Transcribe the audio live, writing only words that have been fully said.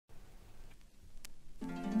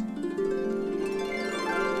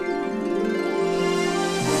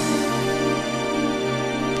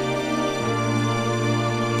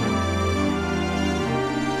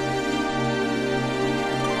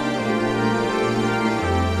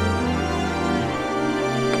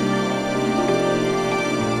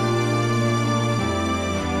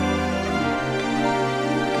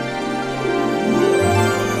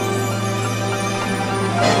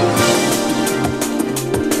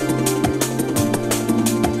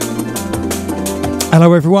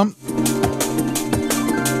Hello everyone,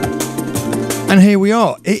 and here we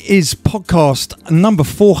are. It is podcast number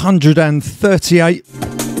 438,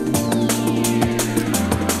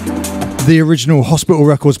 the original Hospital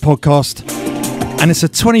Records podcast, and it's a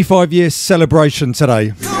 25-year celebration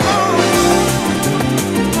today.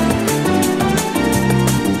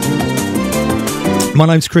 My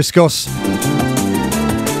name's Chris Goss,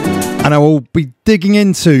 and I will be digging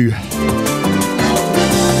into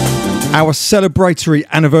our celebratory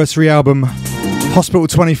anniversary album, Hospital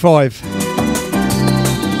 25.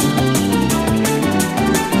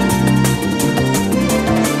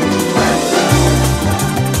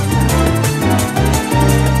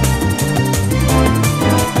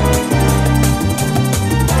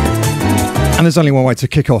 And there's only one way to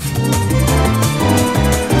kick off.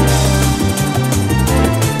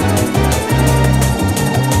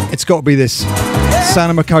 It's got to be this.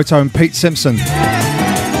 Sound of Makoto and Pete Simpson.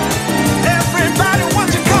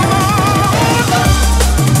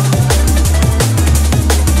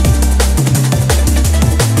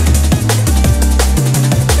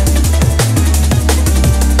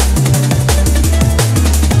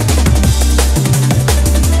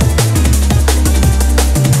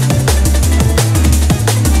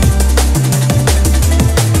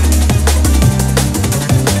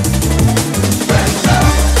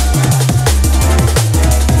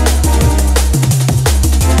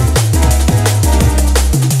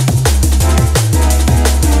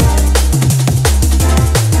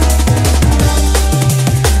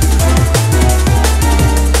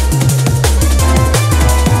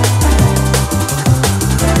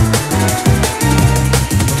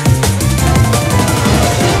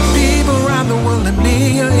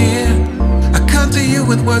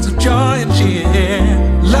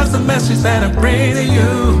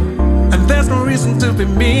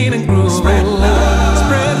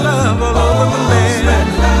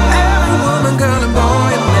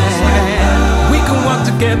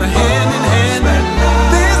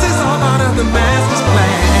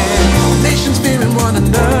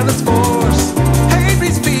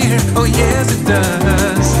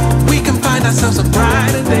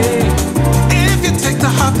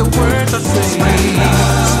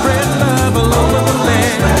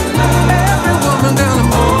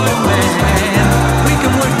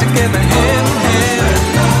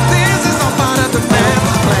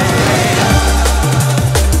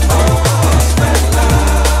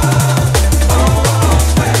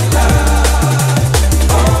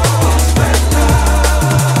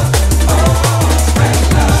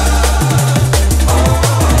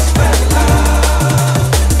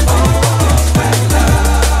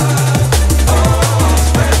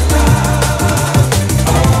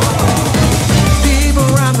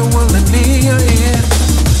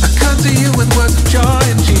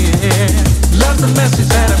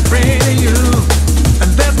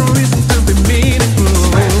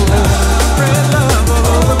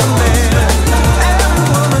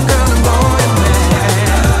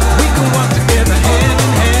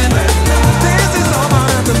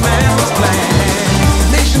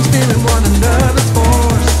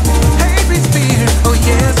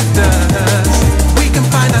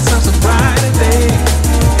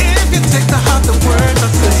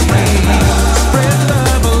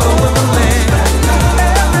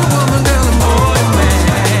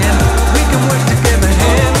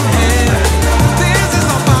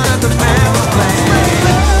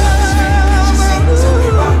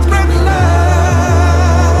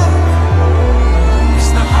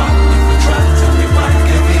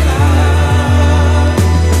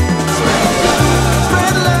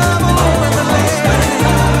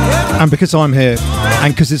 And because I'm here,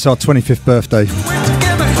 and because it's our 25th birthday,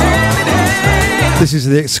 this is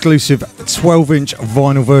the exclusive 12-inch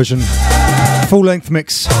vinyl version, full-length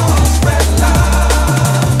mix,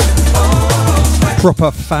 proper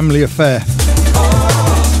family affair.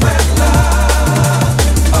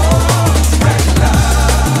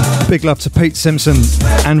 Big love to Pete Simpson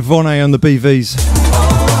and Vonne on the BVs.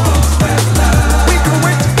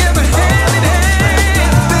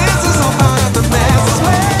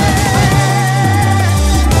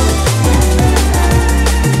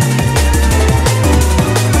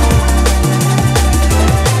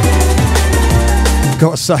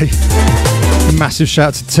 Gotta say, massive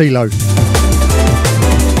shout to T-Lo,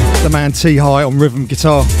 the man T-High on rhythm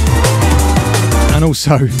guitar, and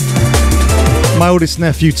also my oldest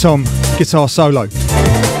nephew Tom, guitar solo.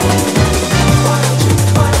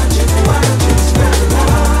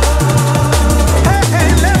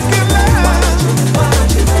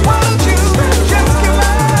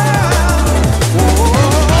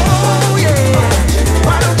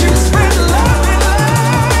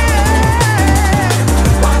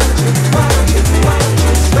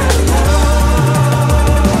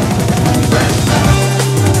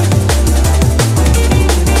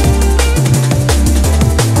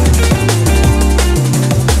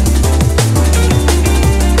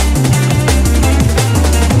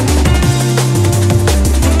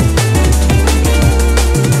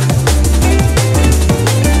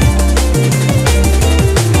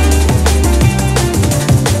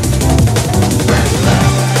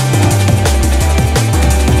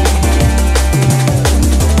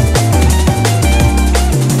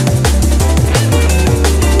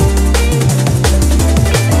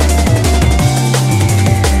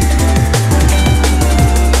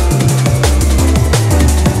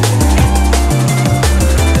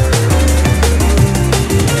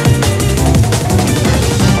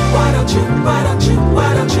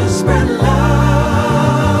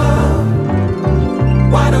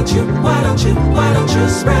 you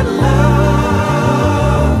spread love?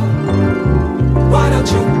 Why don't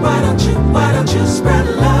you spread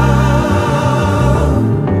love?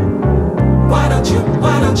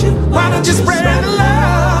 Why don't you spread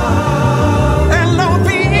love?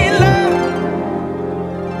 L-O-V-E love.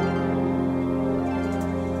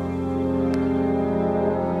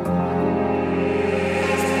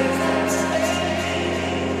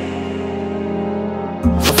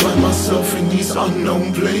 I find myself in these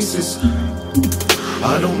unknown places.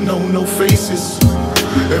 I don't know no faces.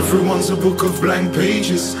 Everyone's a book of blank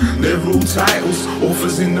pages. They're all titles,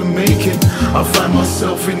 authors in the making. I find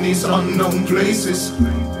myself in these unknown places.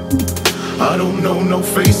 I don't know no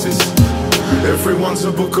faces. Everyone's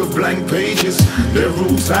a book of blank pages. They're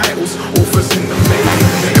all titles, authors in the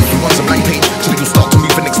making. Everyone's a blank page till you start to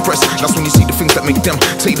move and express. That's when you see the things that make them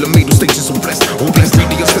tailor-made. Those stages so blessed. All these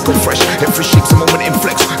ingredients that go fresh. Every shape's a moment in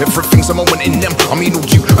flex. Everything's a moment in them. I mean all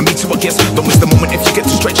you, I mean too, I guess. Don't miss the moment if you get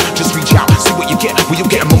to stretch. Just reach out, see what you get. Will you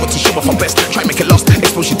get a moment to show off our best? Try and make it last,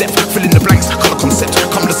 expose your depth. Fill in the blanks, color concept.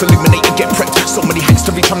 Come, let's illuminate and get prepped. So many hacks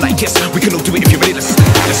to reach, I'm like, yes, we can all do it if you're ready. Let's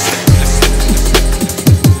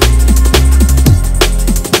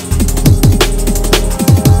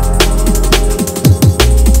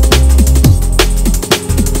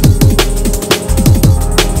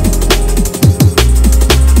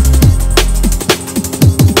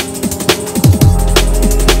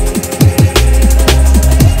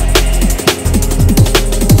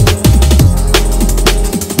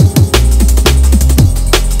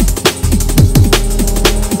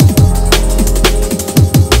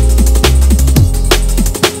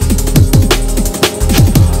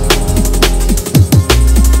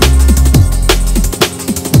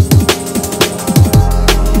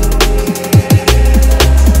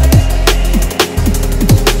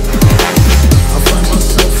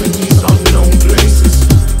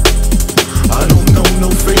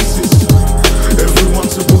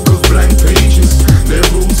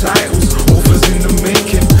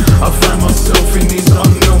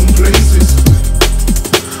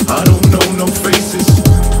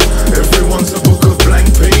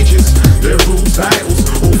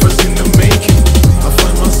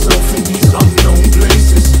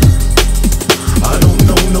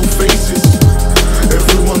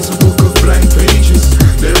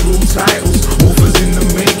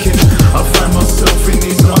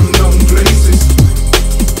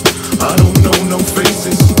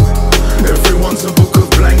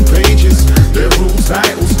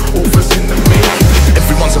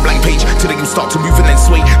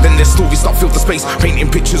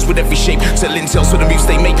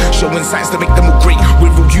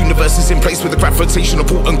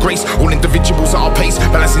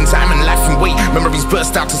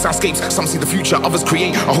some see the future, others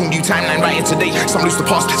create a whole new timeline right here today. Some lose the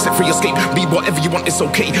past, set free, escape. Be whatever you want, it's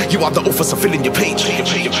okay. You are the author, so fill in your page.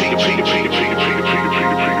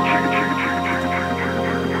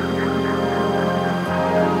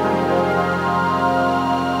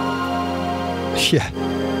 Yeah.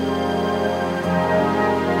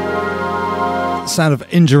 Sound of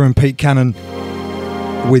Inja and Pete Cannon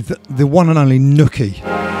with the one and only Nookie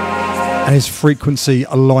and his frequency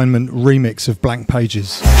alignment remix of Blank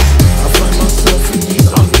Pages. I find myself in these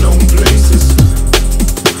unknown places.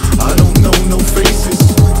 I don't know no faces.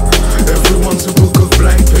 Everyone's a book of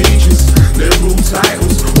blank pages. They're all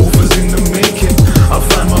titles, authors in the making. I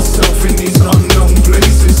find myself in these unknown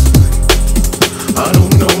places. I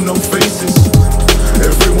don't know no faces.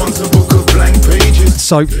 Everyone's a book of blank pages.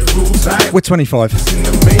 So, we're 25.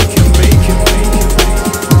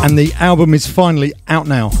 And the album is finally out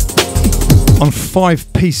now on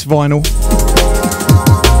 5-piece vinyl.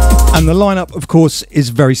 And the lineup, of course, is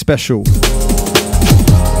very special.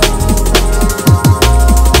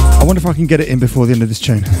 I wonder if I can get it in before the end of this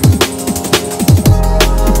tune.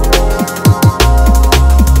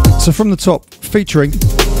 So from the top, featuring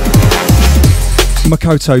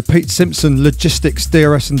Makoto, Pete Simpson, Logistics,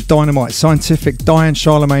 DRS and Dynamite, Scientific, Diane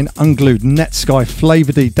Charlemagne, Unglued, Netsky,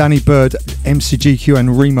 Flava D, Danny Bird, MCGQ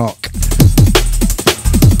and Remark.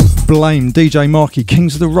 Blame, DJ Marky,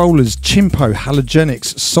 Kings of the Rollers, Chimpo,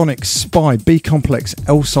 Halogenix, Sonic, S.P.Y, B Complex,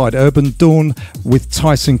 L-Side, Urban Dawn with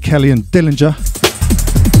Tyson Kelly and Dillinger.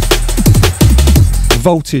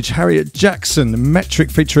 Voltage, Harriet Jaxxon, Metric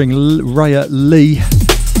featuring Raya Lee.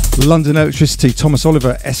 London Electricity, Thomas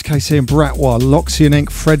Oliver, SKC and Bratwa, Loxy and Inc,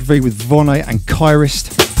 Fred V with Vonne and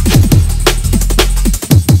Kyrist.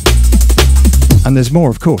 And there's more,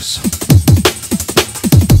 of course.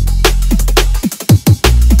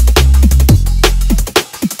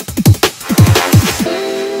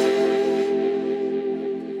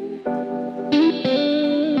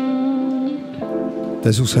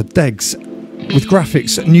 There's also Degs with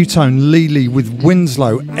graphics, Newtone, Lely with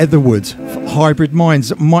Winslow, Etherwood, Hybrid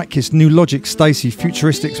Minds, Mykiss, New Logic, Stacey,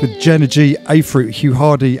 Futuristics with Jenna G, A-Fruit, Hugh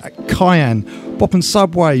Hardy, Cayenne, Bop and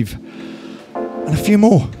Subwave, and a few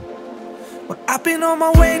more. Well, I've been on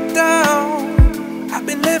my way down, I've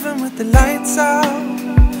been living with the lights out,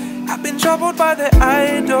 I've been troubled by the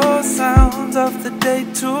idle sounds of the day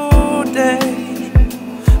to day.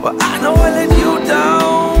 Well, I know I let you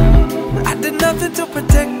down, I did nothing to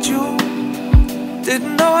protect you,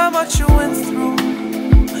 didn't know how much you went through,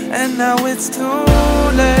 and now it's too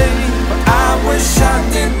late. But I wish I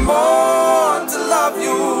did more to love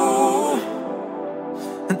you,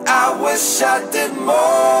 and I wish I did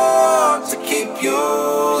more to keep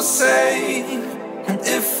you safe. And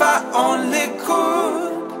if I only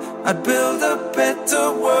could, I'd build a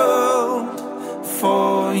better world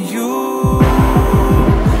for you.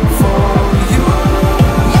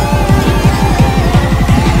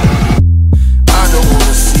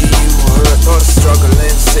 Or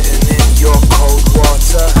struggling, sitting in your cold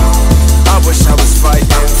water. I wish I was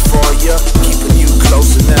fighting for you, keeping you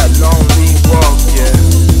close in that lonely walk, yeah.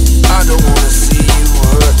 I don't wanna see you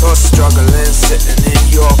hurt or struggling, sitting in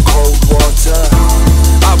your cold water.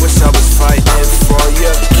 I wish I was fighting for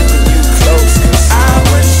you, keeping you close. I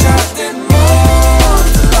wish I did more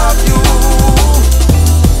to love you.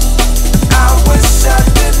 I wish I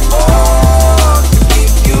did more to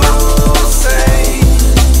keep you safe.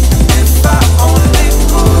 If I only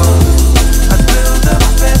could, I'd build a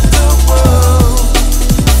better world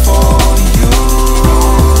for you,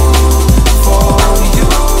 for you.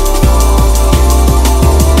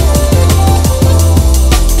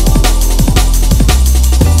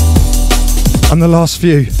 And the last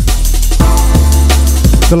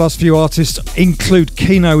few artists include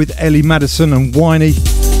Kino with Ellie Madison and Whiny,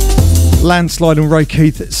 Landslide and Ray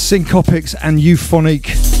Keith, Syncopics and Euphonic.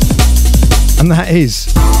 And that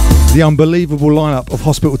is the unbelievable lineup of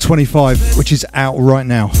Hospital 25, which is out right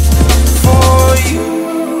now. For you.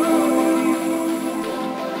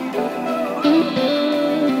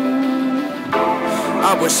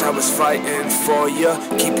 I wish I was fighting for you,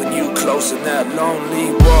 keeping you close in that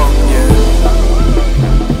lonely walk, yeah.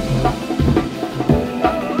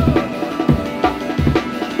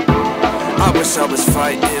 I wish I was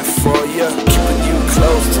fighting for you, keeping you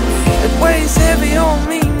close to me. It weighs heavy on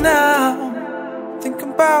me now,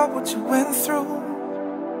 thinking about what you went through,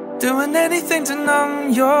 doing anything to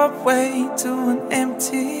numb your way to an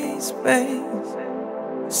empty space,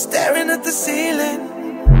 staring at the ceiling,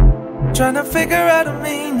 trying to figure out a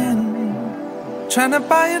meaning, trying to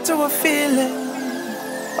buy into a feeling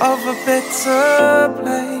of a better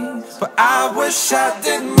place. But I wish I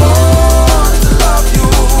did more to love you,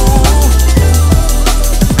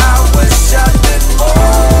 I wish I did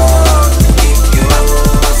more to keep you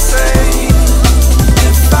safe.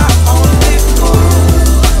 If I only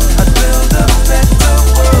could, I'd build a better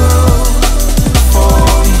world for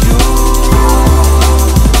you,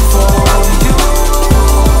 for you.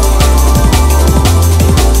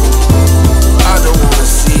 I don't wanna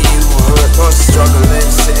see you hurt or struggling,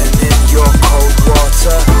 sitting in your cold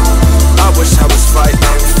water. I wish I was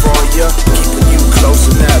fighting for you, keeping you close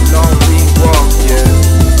in that lonely walk, yeah.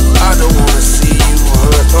 I don't wanna see you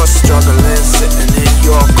hurt or struggling, sitting in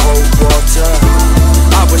your cold water.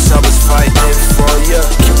 I wish I was fighting for you,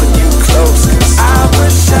 keeping you close. I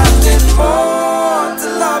wish I did more to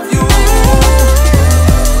love you.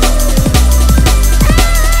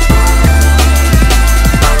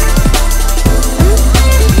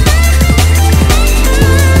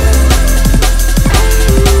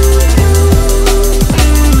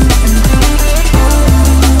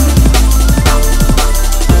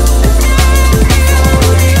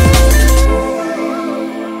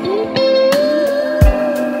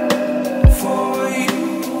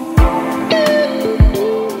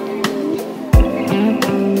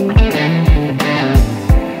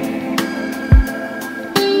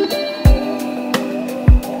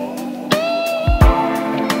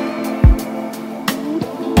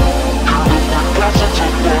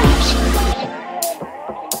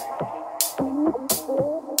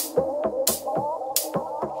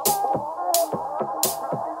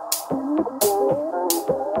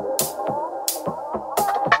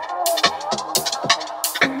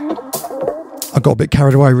 I got a bit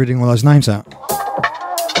carried away reading all those names out.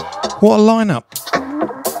 What a lineup.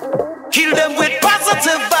 Kill them with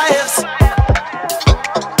positive vibes.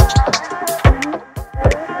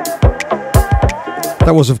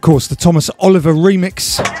 That was, of course, the Thomas Oliver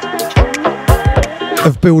remix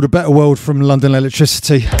of Build a Better World from London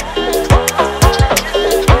Elektricity.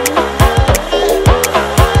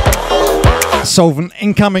 Solvent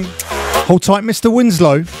incoming. Hold tight, Mr.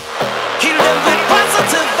 Winslow. Heal them with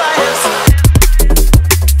positive vibes.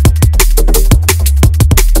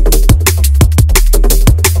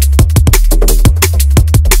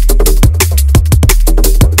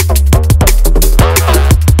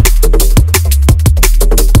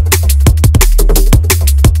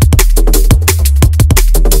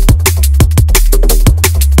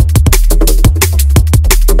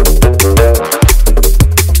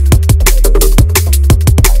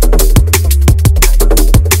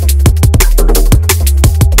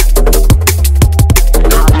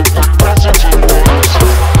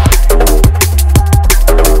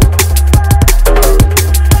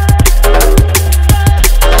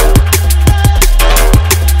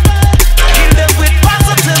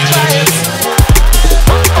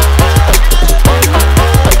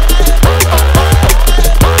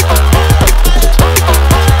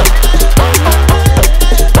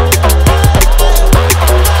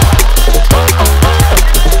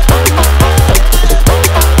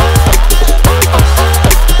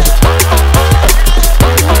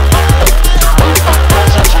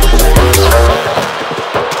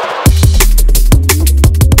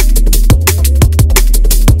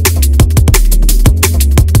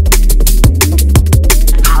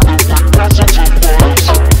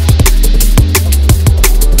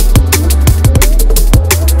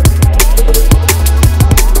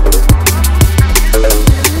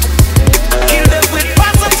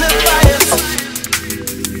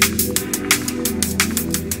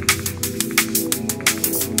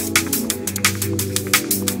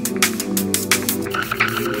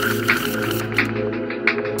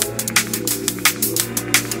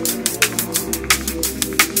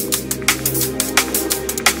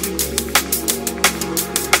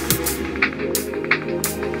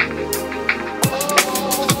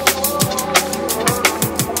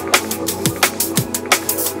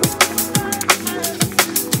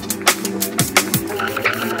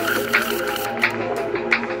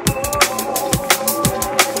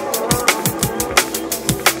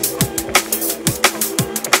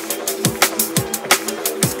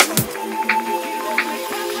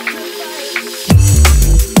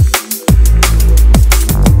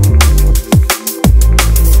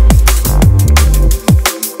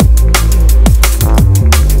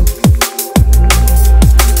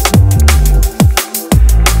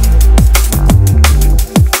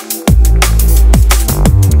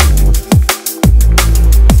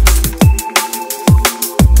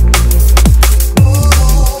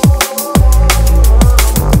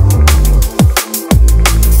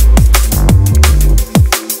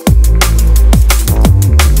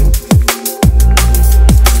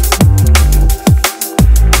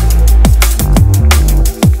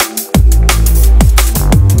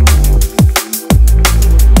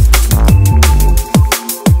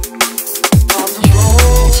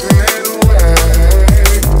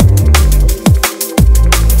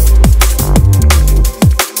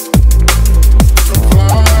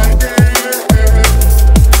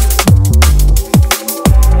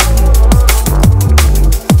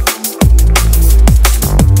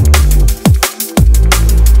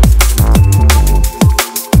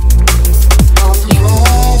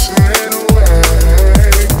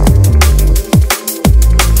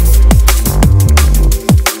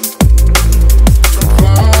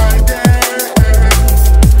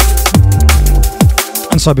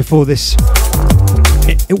 So before this,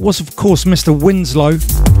 it was of course Mr. Winslow,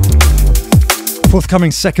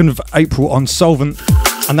 forthcoming 2nd of April on Solvent,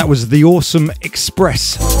 and that was The Awesome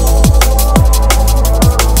Express.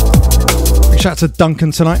 Big shout out to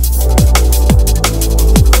Duncan tonight.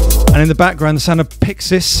 And in the background, the sound of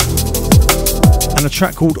Pyxis and a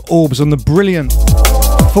track called Orbs on the brilliant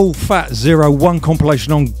Full Fat 01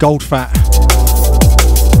 compilation on Gold Fat.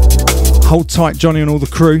 Hold tight, Johnny and all the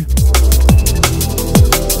crew.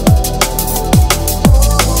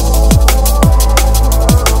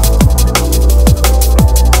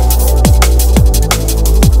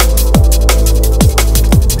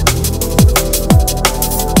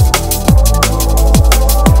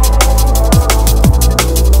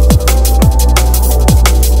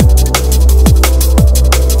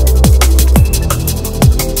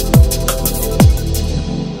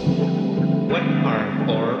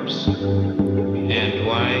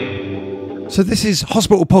 So this is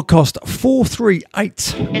Hospital Podcast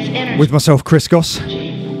 438 with myself, Chris Goss.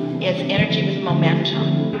 It's energy with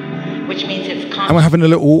momentum, which means it's constant. And we're having a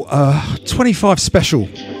little 25 special.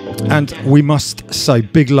 And we must say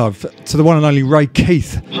big love to the one and only Ray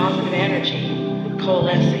Keith. Positive energy,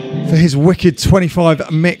 coalescing. For his wicked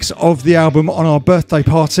 25 mix of the album on our birthday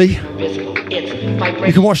party. It's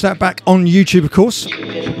You can watch that back on YouTube, of course.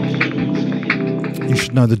 You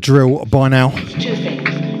should know the drill by now. It's two things.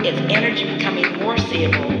 It's energy becoming more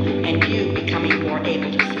seeable and you becoming more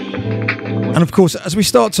able to see. And of course, as we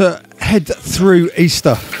start to head through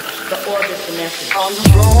Easter, The orb is the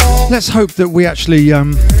message. let's hope that we actually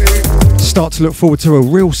start to look forward to a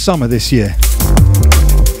real summer this year.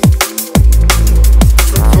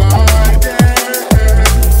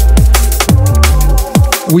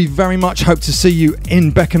 We very much hope to see you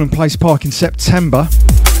in Beckenham Place Park in September,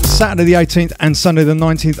 Saturday the 18th and Sunday the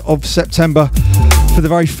 19th of September, for the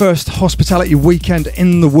very first hospitality weekend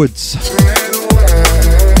in the woods.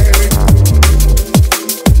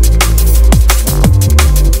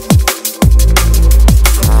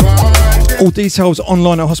 All details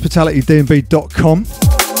online at hospitalitydnb.com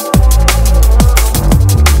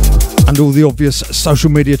and all the obvious social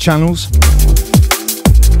media channels.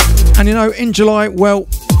 And you know, in July, well,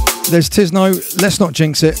 there's Tisno. Let's not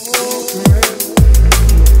jinx it.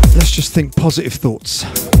 Let's just think positive thoughts.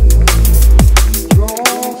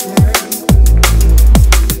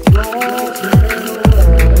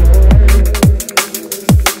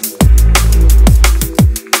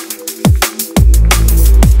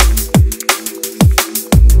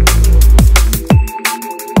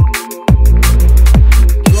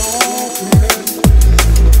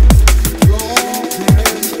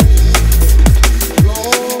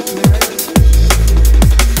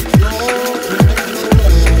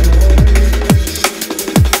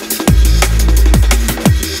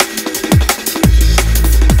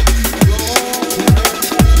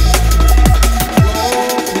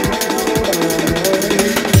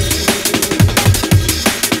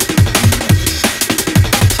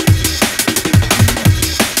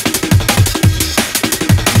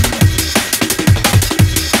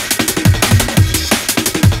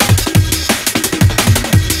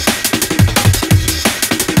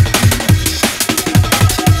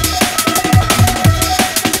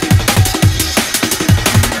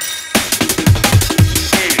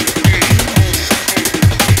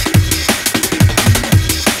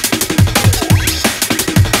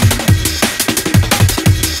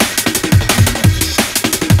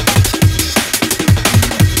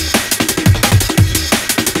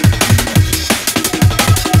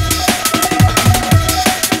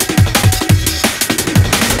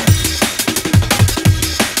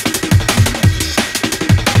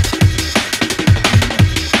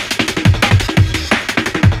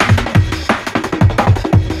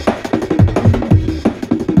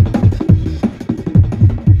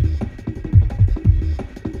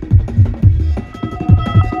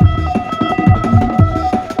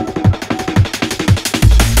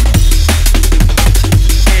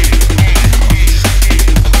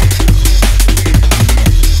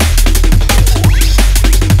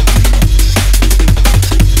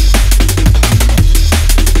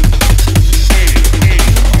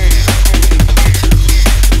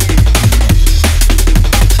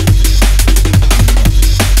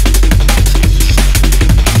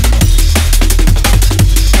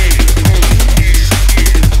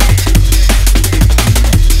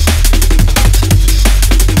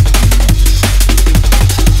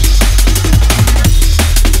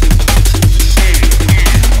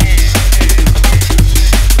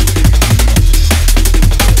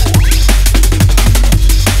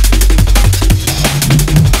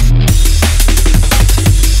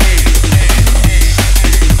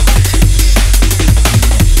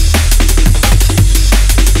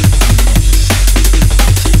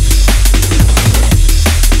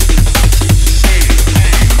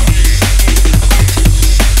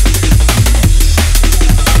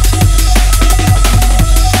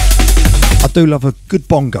 do love a good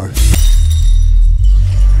bongo.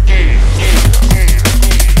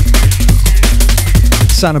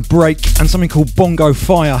 Sound of break and something called Bongo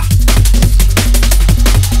Fire.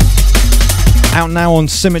 Out now on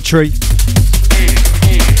Symmetry.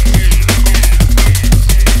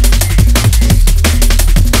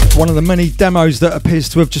 One of the many demos that appears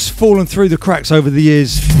to have just fallen through the cracks over the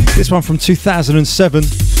years. This one from 2007,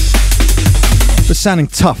 but sounding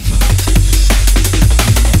tough.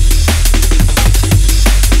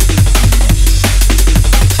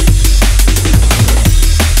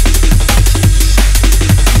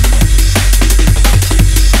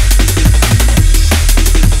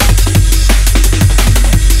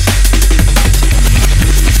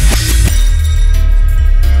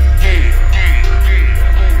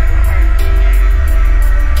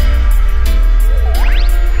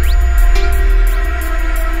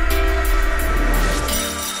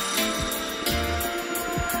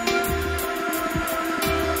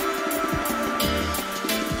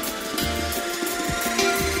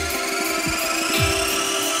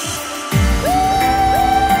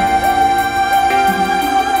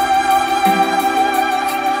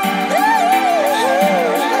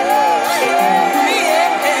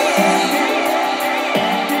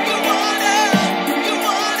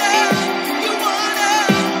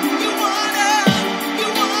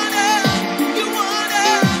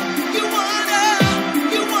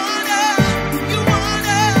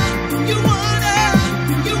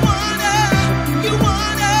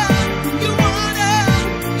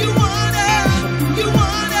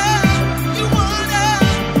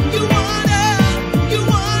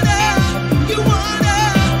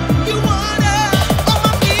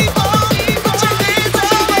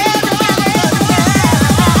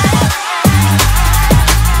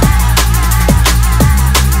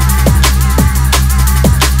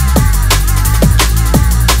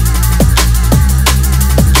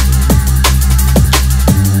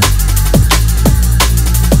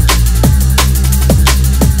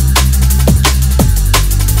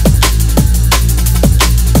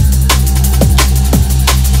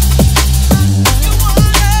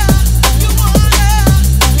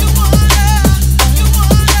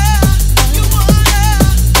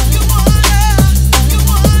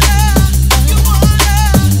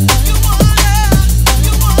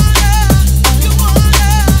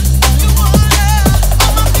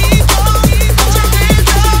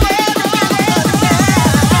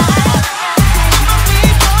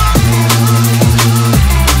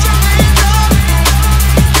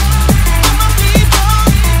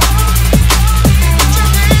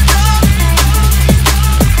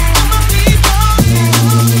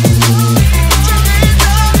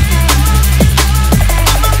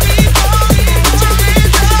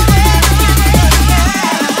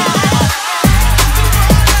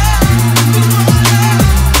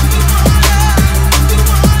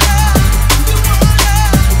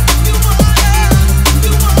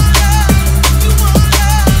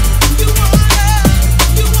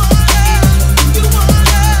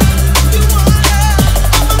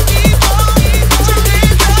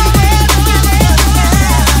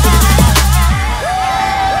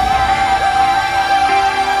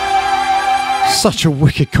 Such a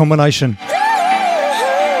wicked combination.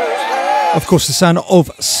 Of course, the sound of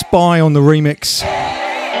S.P.Y on the remix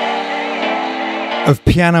of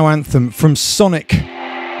Piano Anthem from Sonic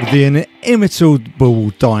with the inimitable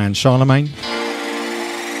Diane Charlemagne.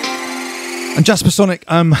 And Jasper Sonic,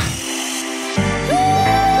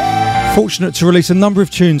 fortunate to release a number of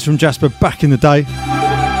tunes from Jasper back in the day.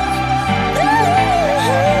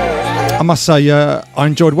 I must say, I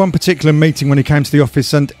enjoyed one particular meeting when he came to the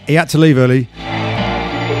office and he had to leave early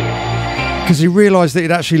because he realised that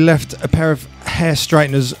he'd actually left a pair of hair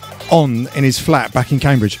straighteners on in his flat back in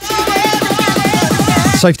Cambridge.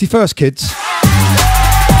 Safety first, kids.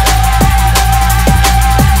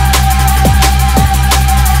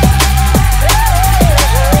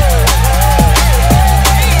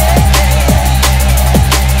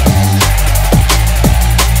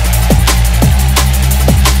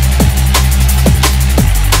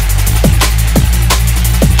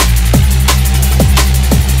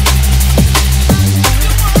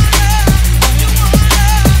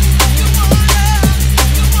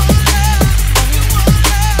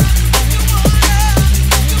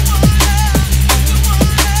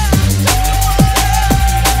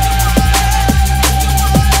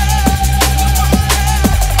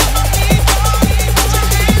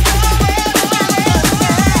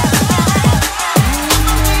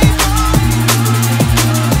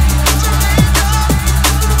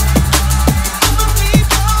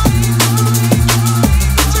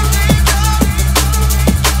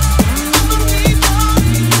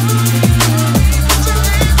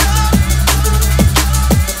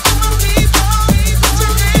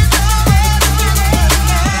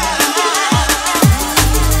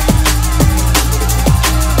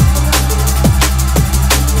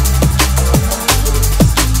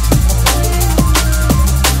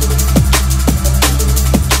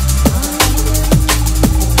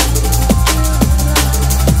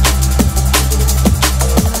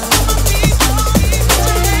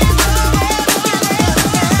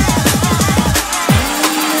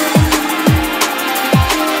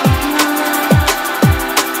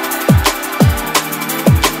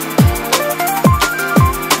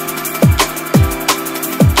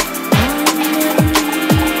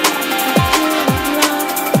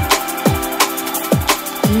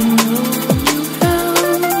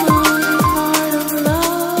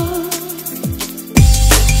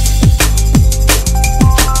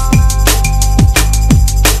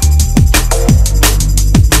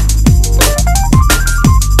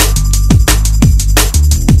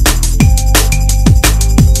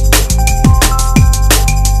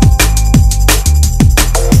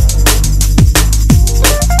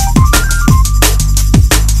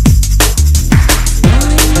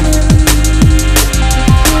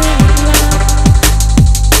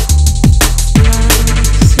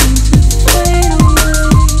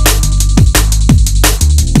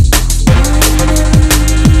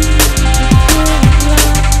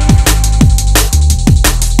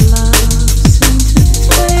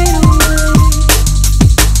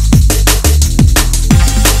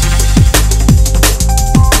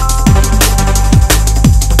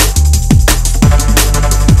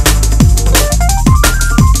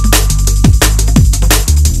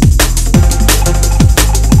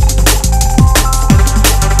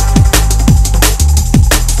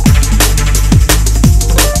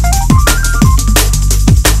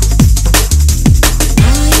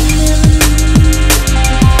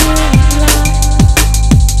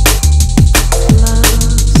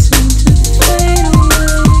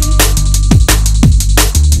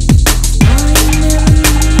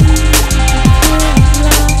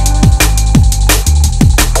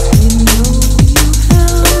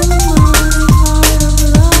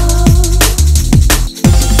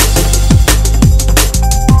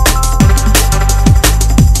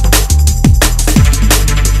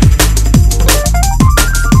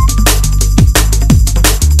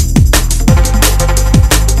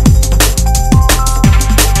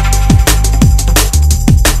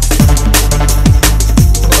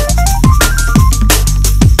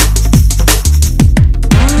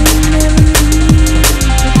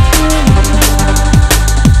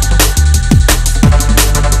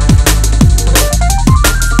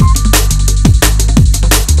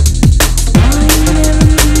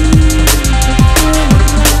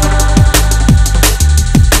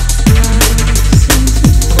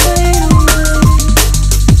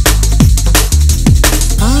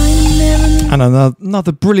 And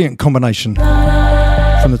another brilliant combination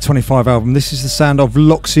from the 25 album. This is the sound of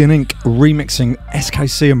Loxy and Inc. remixing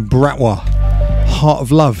SKC and Bratwa, Heart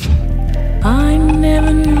of Love. I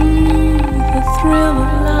never knew the thrill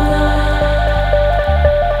of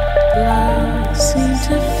love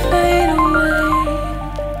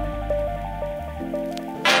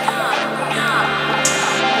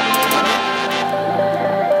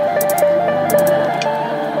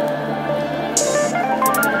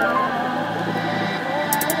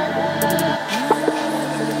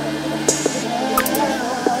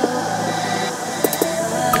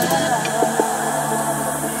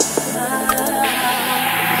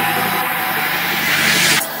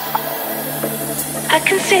I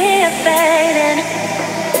can see it fading.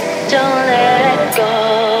 Don't let it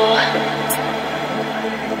go.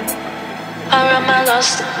 Or am I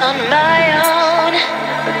lost on my own?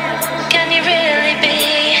 Can you really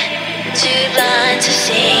be too blind to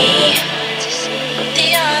see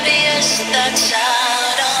the obvious that's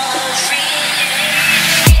out of reach?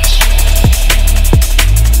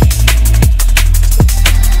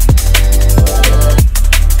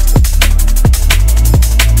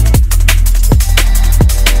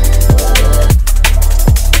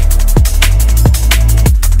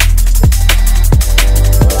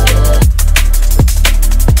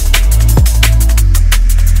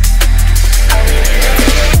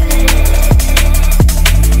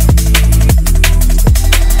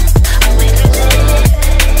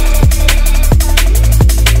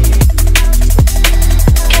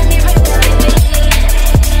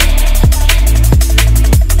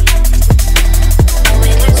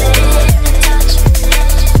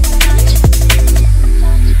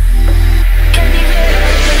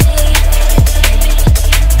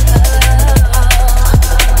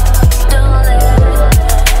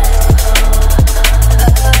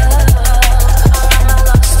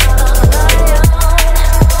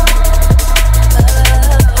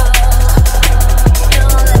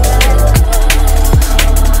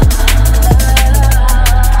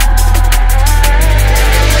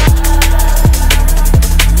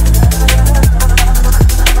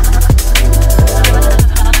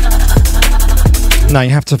 Now,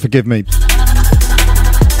 you have to forgive me.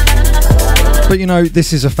 But you know,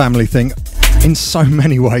 this is a family thing in so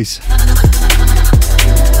many ways.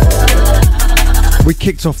 We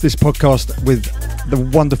kicked off this podcast with the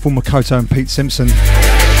wonderful Makoto and Pete Simpson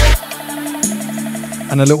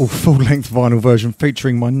and a little full-length vinyl version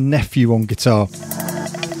featuring my nephew on guitar.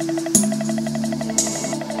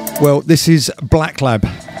 Well, this is Blacklab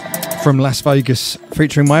from Las Vegas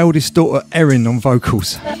featuring my oldest daughter Erin on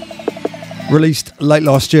vocals. Released late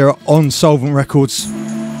last year on Solvent Records,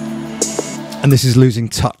 and this is Losing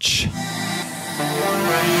Touch.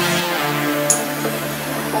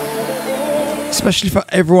 Especially for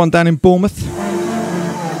everyone down in Bournemouth,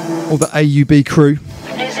 or the AUB crew.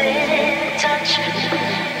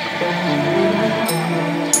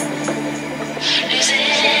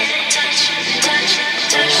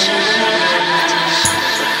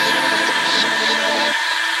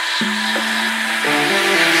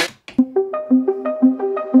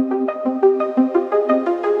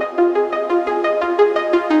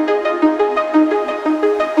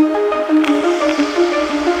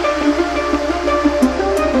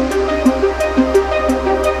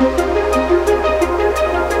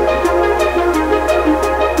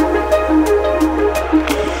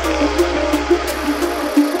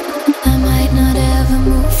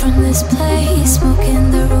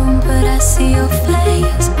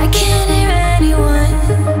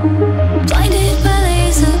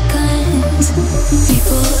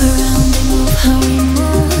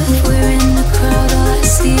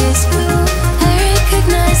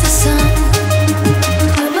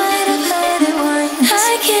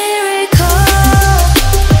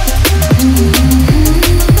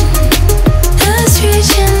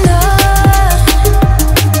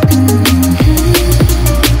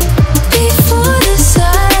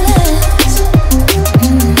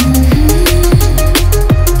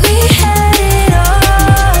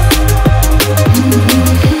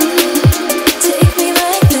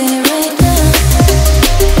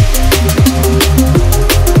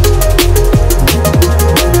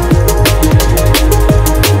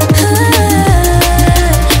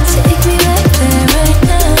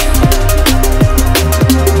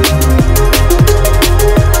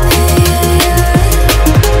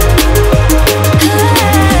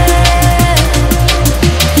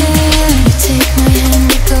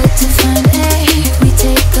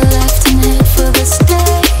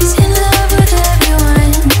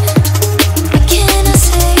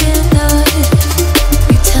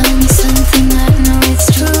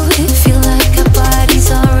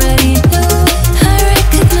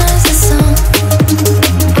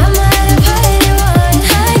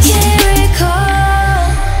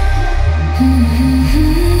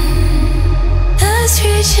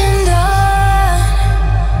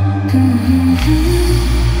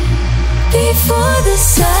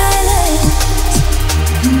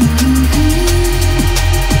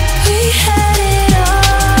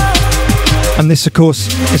 And this, of course,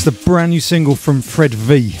 is the brand new single from Fred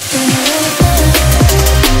V,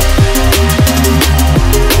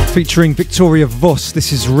 featuring Victoria Voss.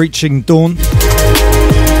 This is Reaching Dawn.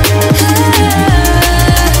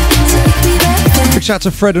 Big shout out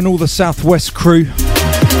to Fred and all the Southwest crew.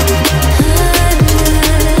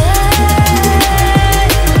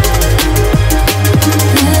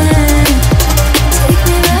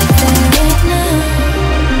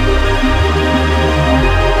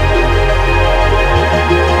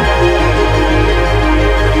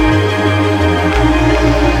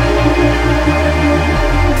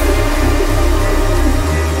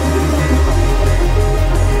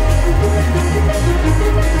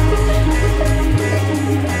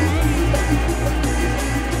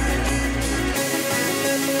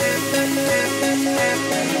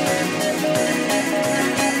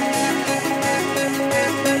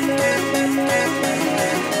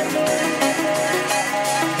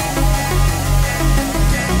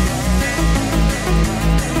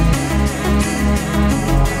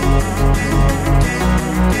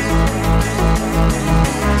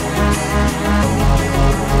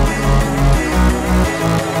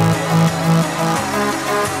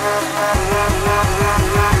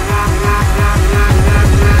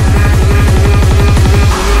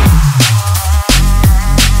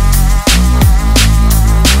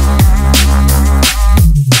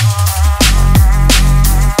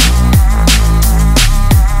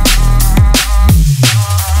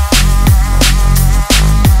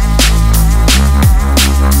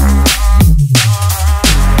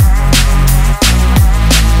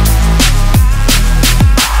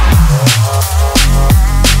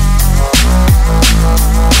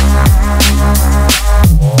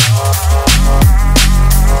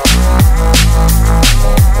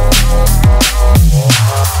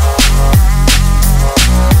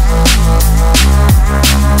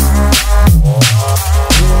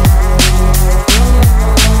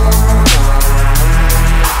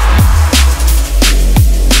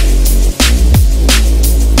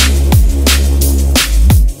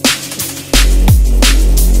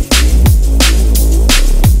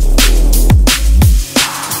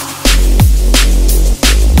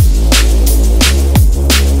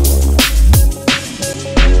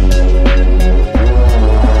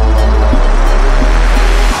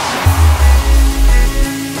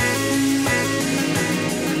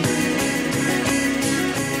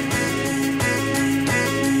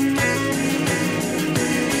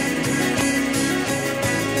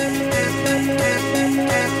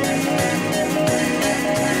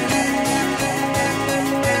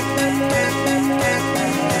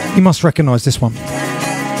 You must recognise this one.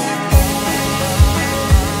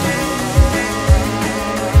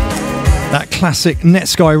 That classic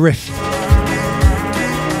Netsky riff.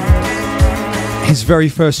 His very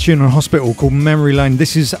first tune on Hospital called Memory Lane.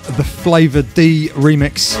 This is the Flava D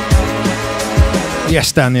remix.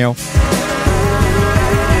 Yes, Danielle.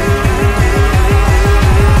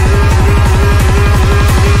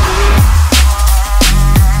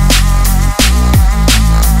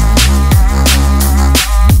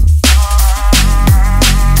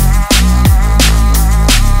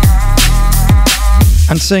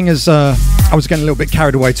 And seeing as I was getting a little bit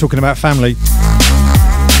carried away talking about family,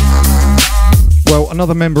 well,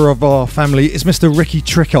 another member of our family is Mr. Ricky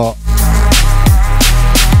Trickart,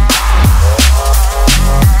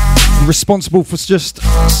 responsible for just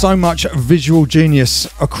so much visual genius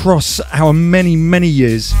across our many, many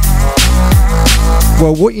years.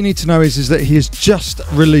 Well, what you need to know is that he has just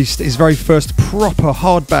released his very first proper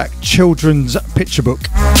hardback children's picture book.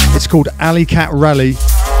 It's called Alley Cat Rally,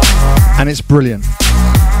 and it's brilliant.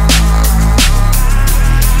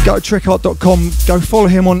 Go to trickart.com, go follow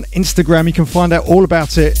him on Instagram, you can find out all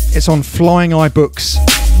about it. It's on Flying Eye Books.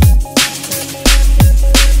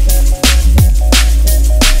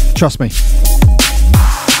 Trust me.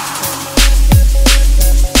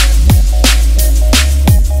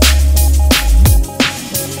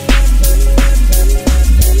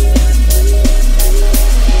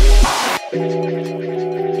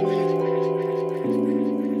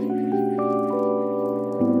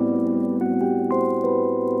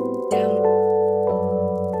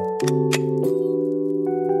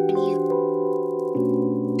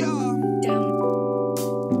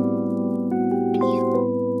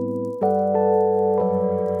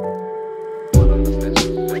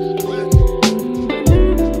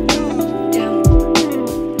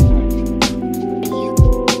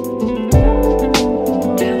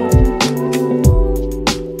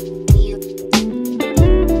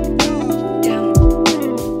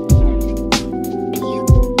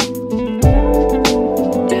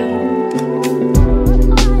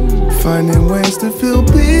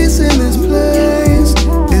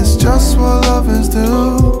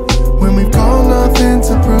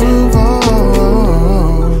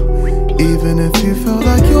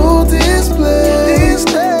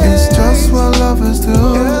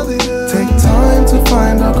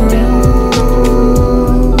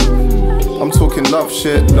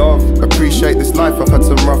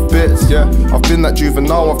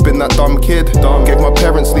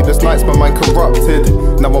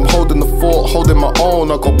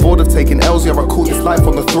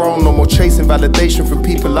 Validation from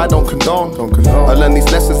people I don't condone. I learned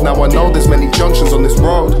these lessons, now I know there's many junctions on this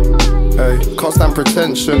road. Hey, can't stand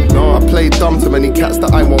pretension. No, I play dumb to many cats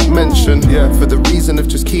that I won't mention. Yeah, for the reason of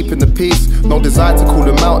just keeping the peace. No desire to call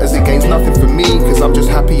them out as it gains nothing for me. Cause I'm just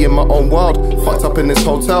happy in my own world. Fucked up in this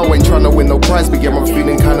hotel, ain't trying to win no prize, but yeah, I'm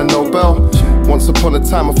feeling kinda Nobel. Once upon a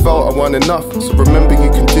time I felt I wasn't enough. So remember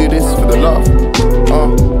you can do this for the love.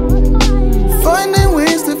 Finding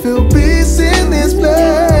ways to feel peace in this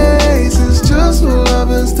place is just what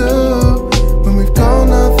lovers do when we've got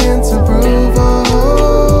nothing to prove.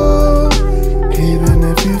 Oh, even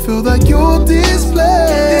if you feel like you're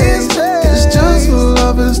displaced, it's just what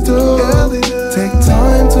lovers do. Take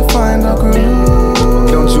time to find our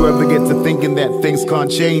groove. Don't you ever get to thinking that things can't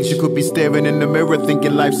change? You could be staring in the mirror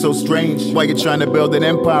thinking life's so strange. Why you trying to build an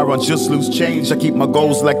empire on just loose change? I keep my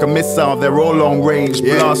goals like a missile, they're all long range.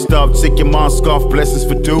 Blast up, take your mask off, blessings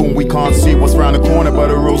for doom. We can't see what's round the corner, but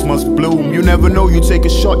a rose must bloom. You never know, you take a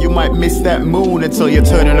shot, you might miss that moon until you're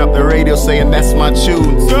turning up the radio saying that's my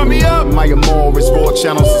tune. Turn me up! My amour is raw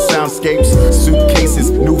channels and soundscapes,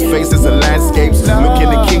 suitcases, new faces and landscapes. Look in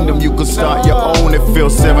the kingdom, you could start your own. It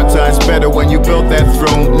feels 7 times better when you built that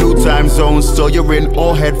throne. New time zones, so you're in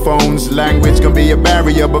all headphones. Language can be a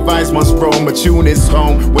barrier, but vibes must roam. A tune is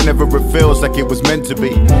home whenever it feels like it was meant to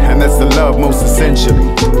be, and that's the love most essentially.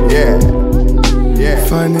 Yeah.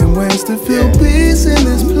 Finding ways to feel peace in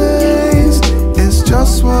this place, it's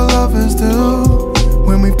just what lovers do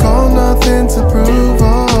when we've got nothing to prove.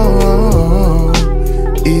 Oh,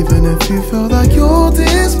 even if you feel like you're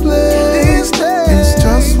displaced, it's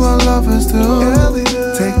just what lovers do.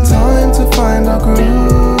 Take time to find our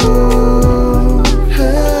groove.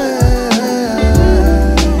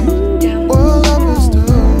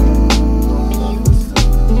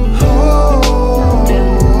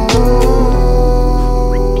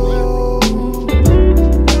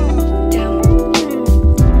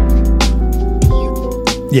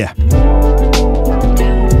 Yeah.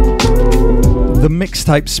 The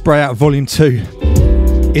mixtape Spray Out Volume 2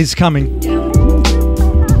 is coming.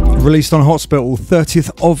 released on Hospital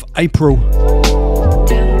 30th of April,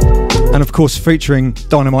 and of course featuring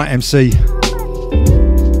Dynamite MC.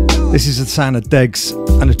 This is the sound of Degs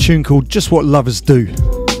and a tune called Just What Lovers Do.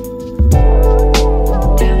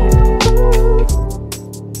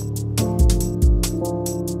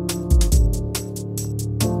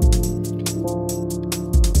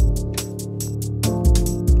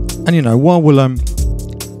 And you know, while we're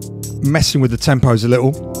messing with the tempos a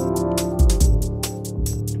little,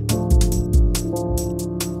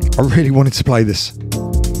 I really wanted to play this. I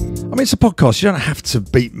mean, it's a podcast, you don't have to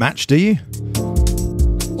beat match, do you?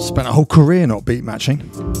 Spent a whole career not beat matching.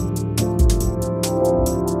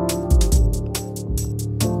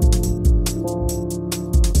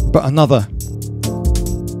 But another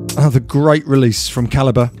great release from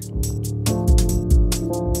Calibre.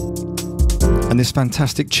 And this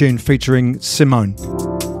fantastic tune featuring Cimone.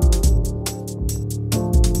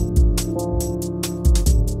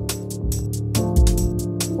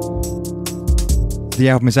 The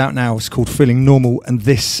album is out now, it's called Feeling Normal, and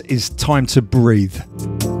this is Time to Breathe.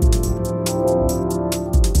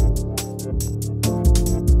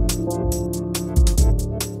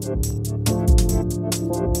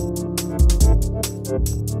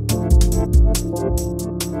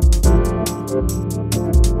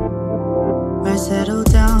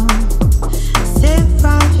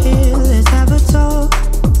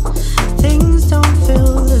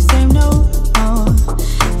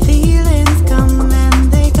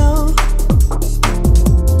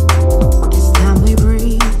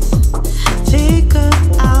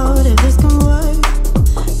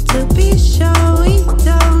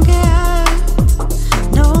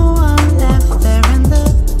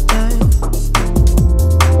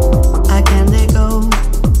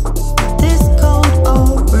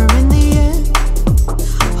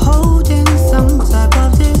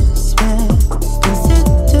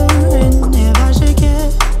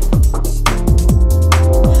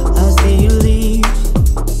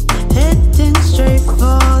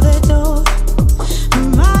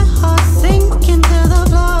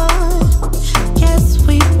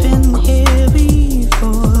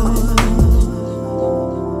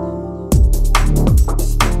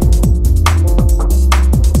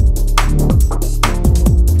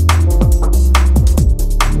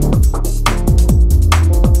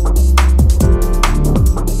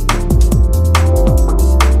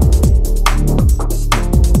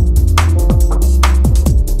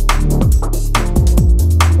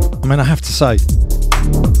 Say,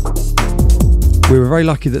 we were very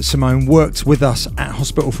lucky that Cimone worked with us at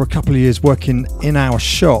Hospital for a couple of years, working in our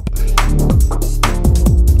shop,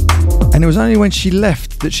 and it was only when she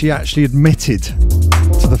left that she actually admitted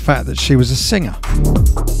to the fact that she was a singer.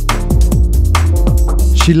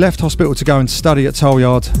 She left Hospital to go and study at Toll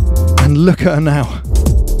Yard, and look at her now.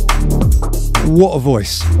 What a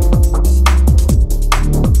voice.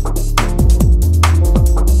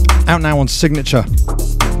 Out now on Signature,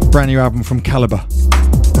 brand new album from Calibre.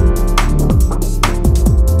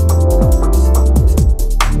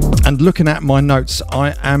 And looking at my notes,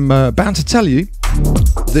 I am bound to tell you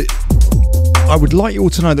that I would like you all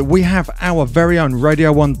to know that we have our very own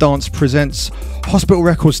Radio 1 Dance Presents Hospital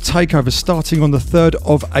Records Takeover starting on the 3rd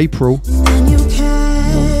of April.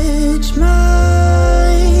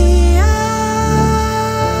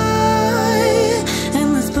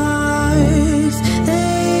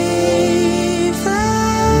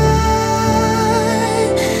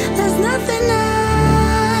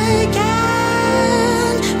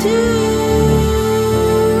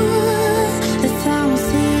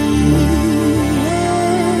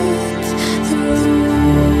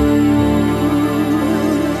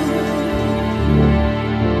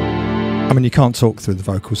 I mean, you can't talk through the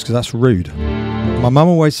vocals because that's rude. My mum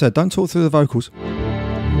always said, don't talk through the vocals.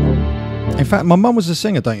 In fact, my mum was a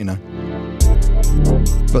singer, don't you know?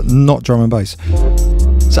 But not drum and bass.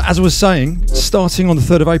 So as I was saying, starting on the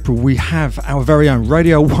 3rd of April, we have our very own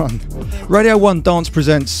Radio 1. Radio 1 Dance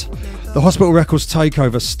Presents the Hospital Records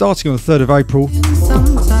Takeover starting on the 3rd of April.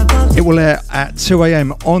 It will air at 2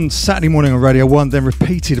 AM on Saturday morning on Radio 1, then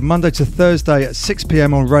repeated Monday to Thursday at 6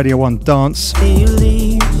 PM on Radio 1 Dance.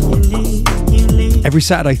 Every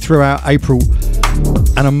Saturday throughout April,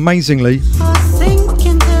 and amazingly,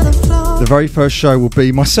 the very first show will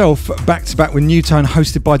be myself back to back with New Tone,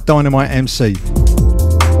 hosted by Dynamite MC.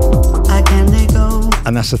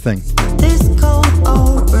 And that's the thing.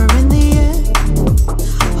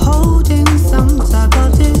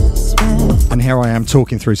 And here I am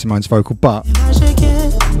talking through Simone's vocal, but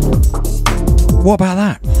what about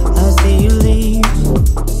that? I see you leave,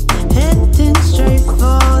 heading straight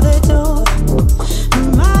for the door.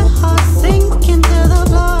 My heart sinking to the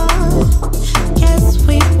floor.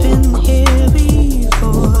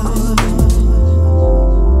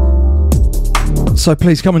 So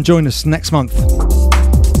please come and join us next month,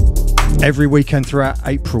 every weekend throughout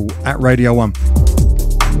April at Radio 1.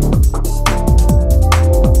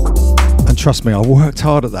 And trust me, I worked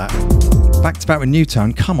hard at that. Back to back with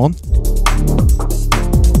Newtown, come on.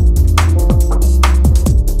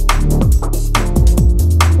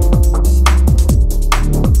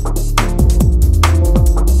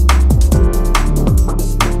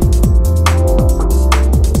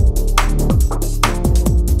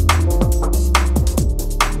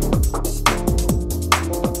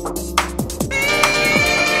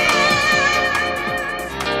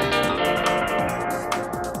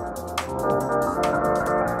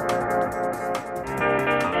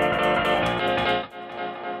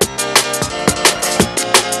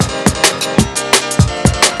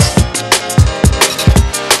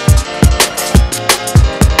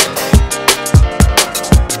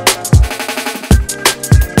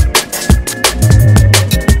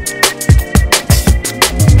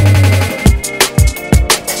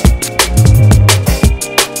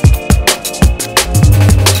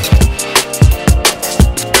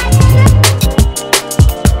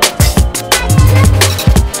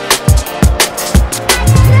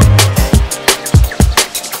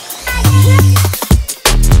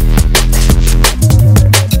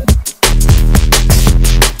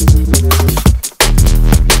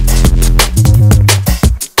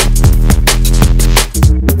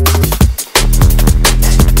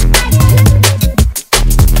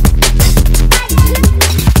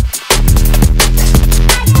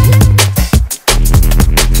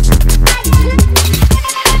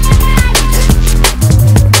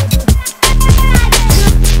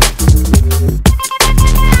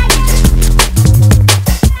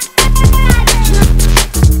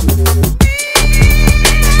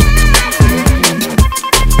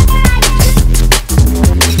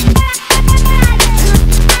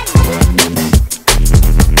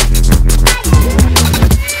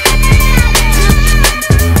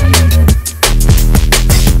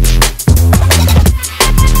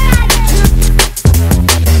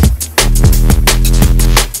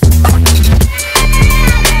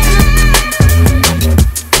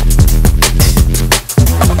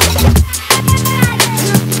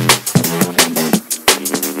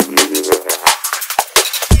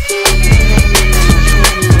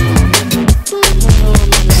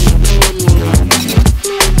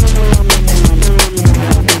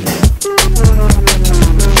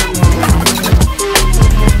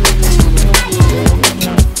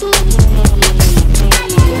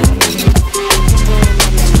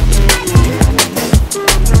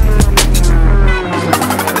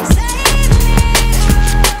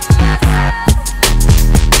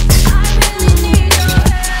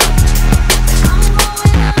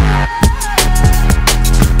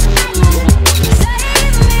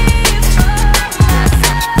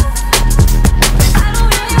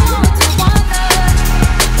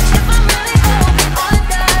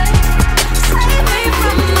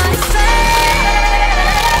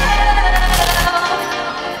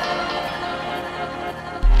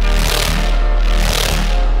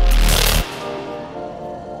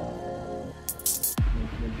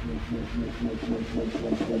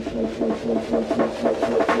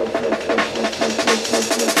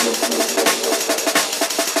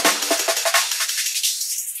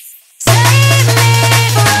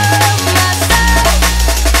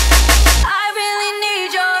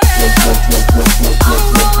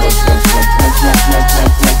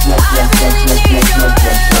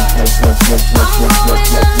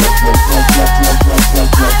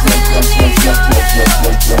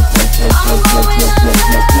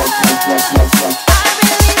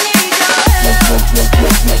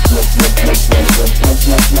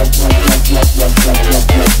 I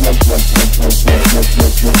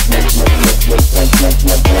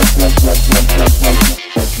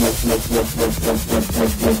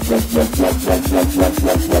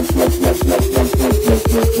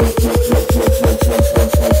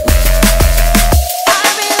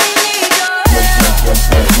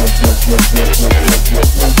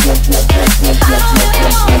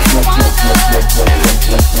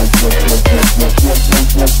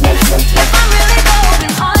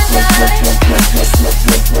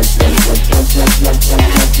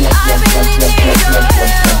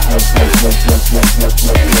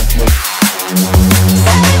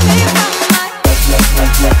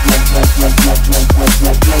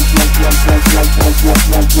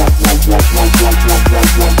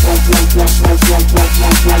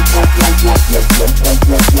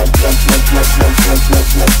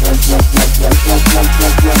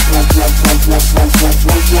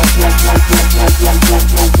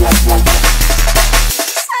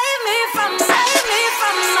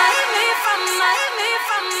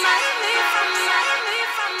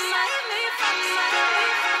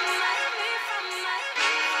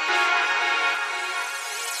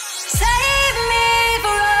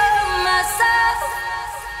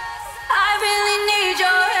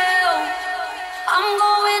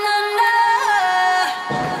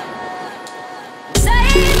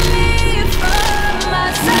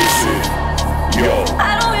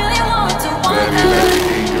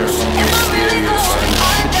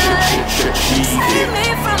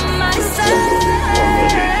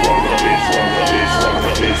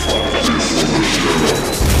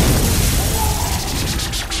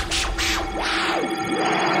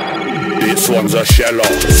This one's a Shella,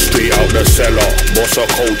 straight out the cellar. Boss a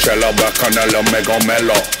Coachella, Bacchanal, Mega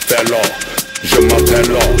Mella, fella. Je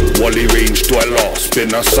m'appelle, Wally range dweller.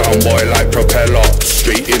 Spin a soundboy like propeller,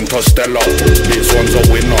 straight Interstellar. This one's a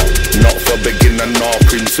winner, not for beginner, nor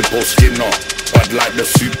principal skinner. I'd like the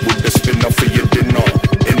soup with the spinner for your dinner.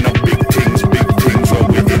 In the big things where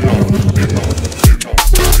we're inner.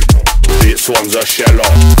 This one's a Shella.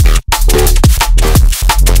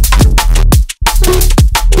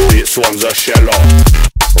 This one's a Shella.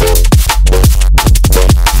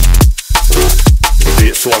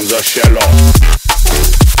 This one's a Shella.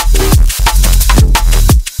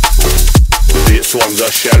 This one's a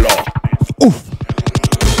Shella. Oof.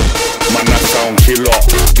 Man, that sound killer.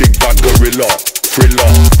 Big bad gorilla.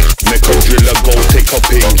 Thriller. Make a driller go take a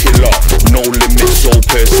painkiller. No limit, so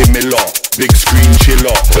Percy Miller. Big screen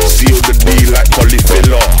chiller. Seal the deal like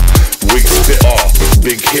polyfiller. Wig spitter.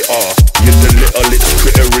 Big hitter. You're the littlest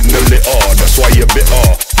critter in the litter. That's why you're bitter.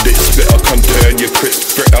 This spitter can turn your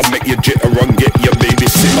crisp fritter. Make you jitter and get your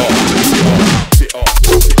babysitter.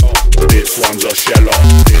 This one's a Shella.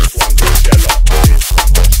 This one's a Shella.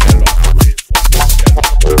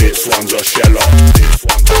 This one's a Shella.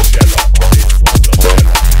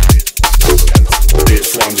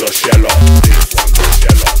 This one's a Shella. This one's a Shella.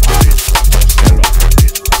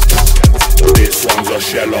 This one's a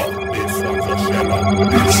Shella. This one's a Shella.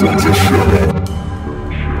 This one's a Shella.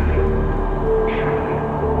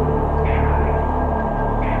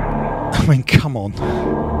 I mean, come on.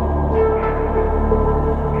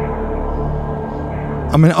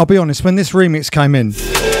 I mean, I'll be honest, when this remix came in,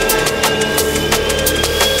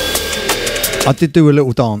 I did do a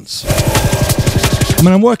little dance. I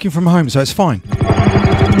mean, I'm working from home, so it's fine.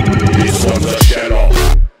 This one's a Shella.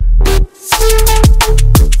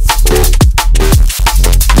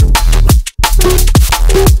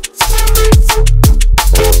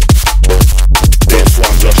 This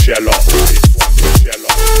one's a Shella.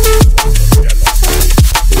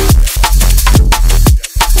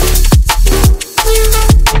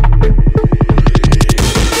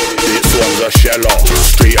 Shella,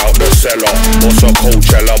 straight out the cellar. Boss a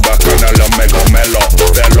Coachella, Bacchanal, Mega Mella,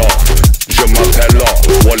 fella. Je m'appelle,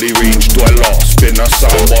 Wally range dweller. Spin a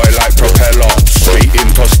soundboy like propeller, straight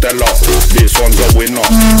Interstellar. This one's a winner,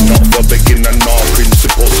 not for beginner, nor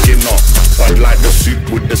principal skinner. I'd like the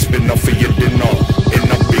soup with the spinner for your dinner. In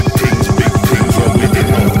the big things where we're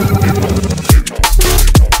inner.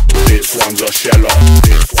 This one's a Shella.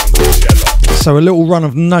 This one's a Shella. So a little run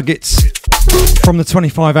of nuggets from the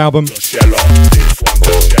 25 album.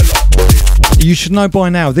 You should know by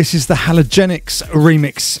now, this is the Halogenix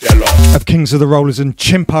remix of Kings of the Rollers and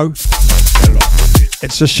Chimpo.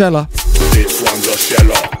 It's a Shella. This one's a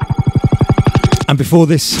Shella. And before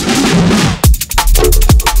this,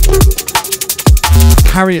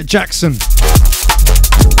 Harriet Jaxxon,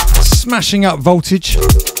 smashing up Voltage.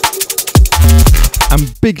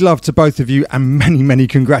 And big love to both of you and many, many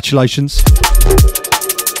congratulations.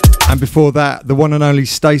 And before that, the one and only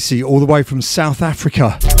Stacey, all the way from South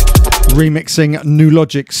Africa, remixing New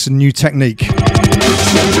Logic's New Technique.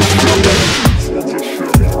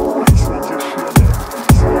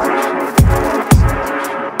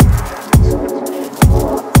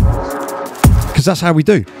 Because that's how we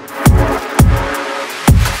do.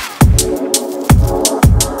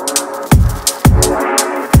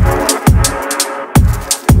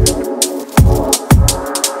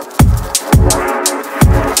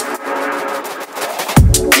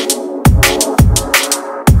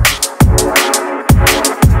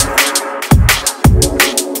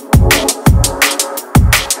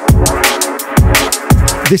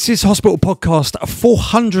 This is Hospital Podcast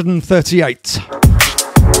 438.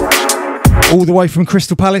 All the way from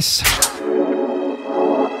Crystal Palace.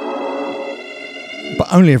 But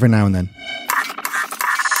only every now and then.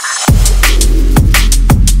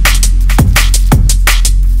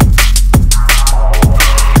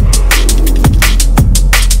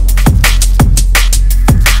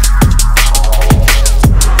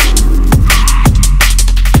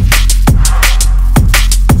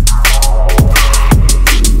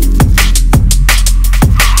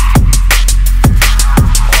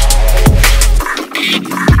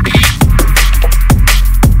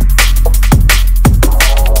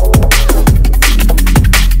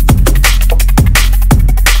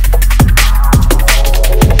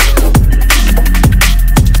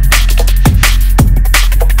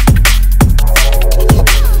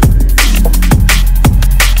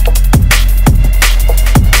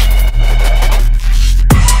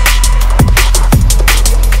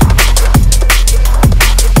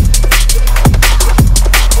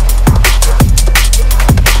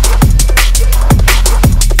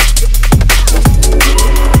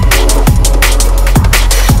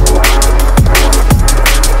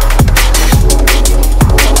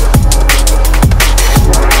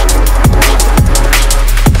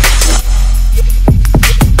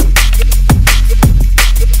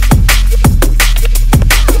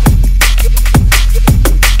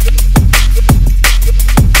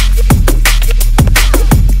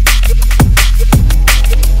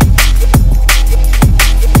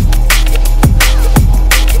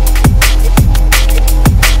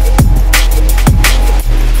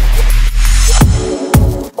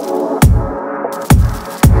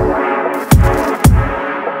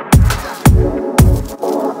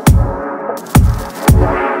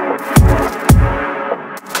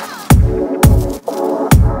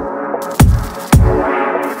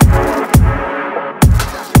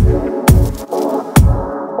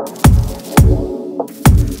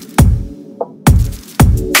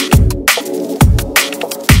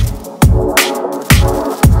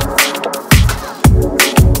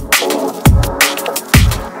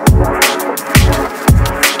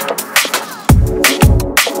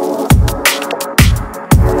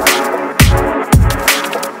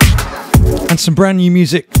 Some brand new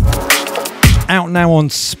music out now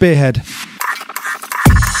on Spearhead.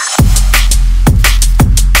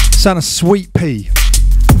 Sound of Sweet Pea.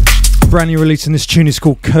 Brand new release in this tune is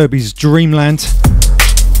called Kirby's Dreamland.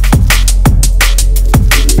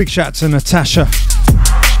 Big shout out to Natasha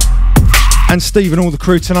and Steve and all the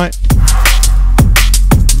crew tonight.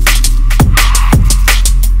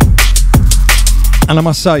 And I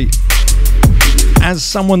must say, as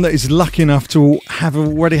someone that is lucky enough to have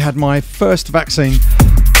already had my first vaccine,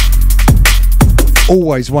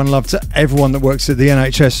 always one love to everyone that works at the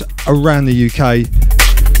NHS around the UK.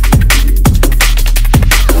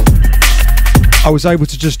 I was able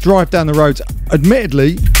to just drive down the road.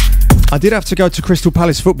 Admittedly, I did have to go to Crystal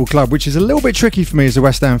Palace Football Club, which is a little bit tricky for me as a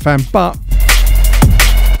West Ham fan, but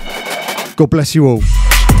God bless you all.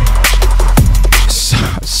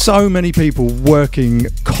 So many people working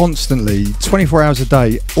constantly, 24 hours a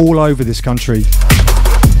day, all over this country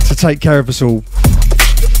to take care of us all.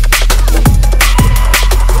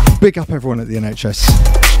 Big up everyone at the NHS.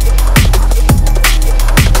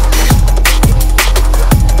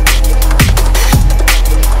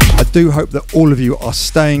 I do hope that all of you are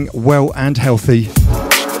staying well and healthy.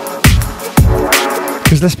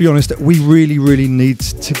 Because let's be honest, we really, really need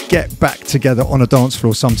to get back together on a dance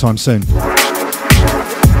floor sometime soon.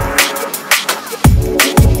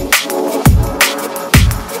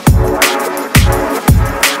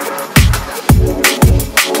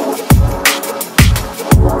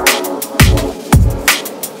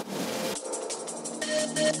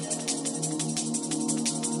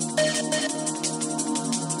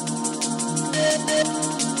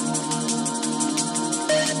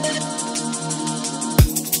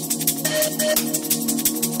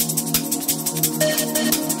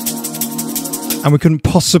 And we couldn't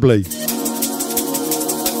possibly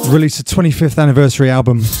release a 25th anniversary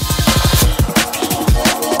album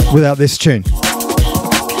without this tune.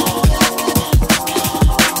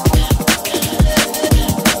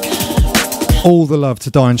 All the love to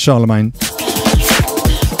Di and Charlemagne.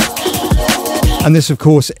 And this, of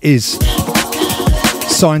course, is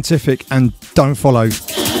Scientific and Don't Follow,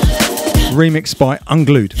 remixed by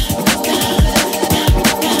Unglued.